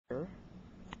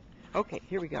Okay,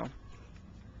 here we go. And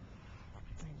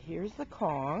here's the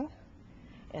Kong,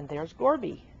 and there's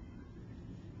Gorby.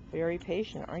 Very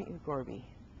patient, aren't you, Gorby?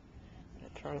 I'm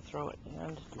gonna try to throw it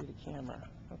and do the camera.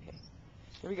 Okay,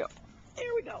 here we go.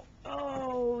 There we go.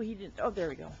 Oh, he didn't. Oh, there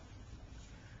we go.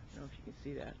 I don't know if you can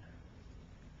see that.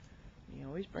 He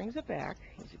always brings it back.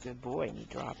 He's a good boy, and he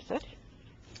drops it.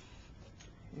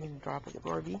 I'm gonna drop it to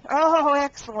Gorby. Oh,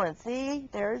 excellent. See,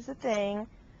 there's the thing.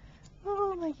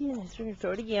 Oh my goodness, we're going to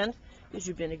throw it again, because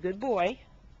you've been a good boy.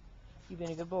 You've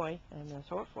been a good boy, and I'm going to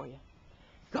throw it for you.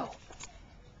 Go!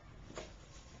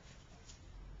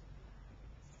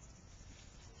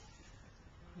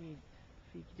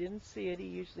 If he didn't see it, he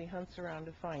usually hunts around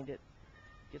to find it.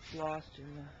 Gets lost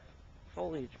in the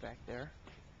foliage back there.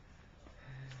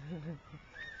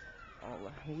 All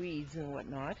the weeds and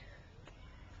whatnot.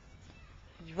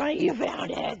 Right, you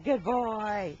found it! Good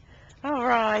boy!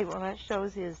 Alright, well that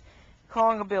shows his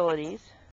Kong abilities.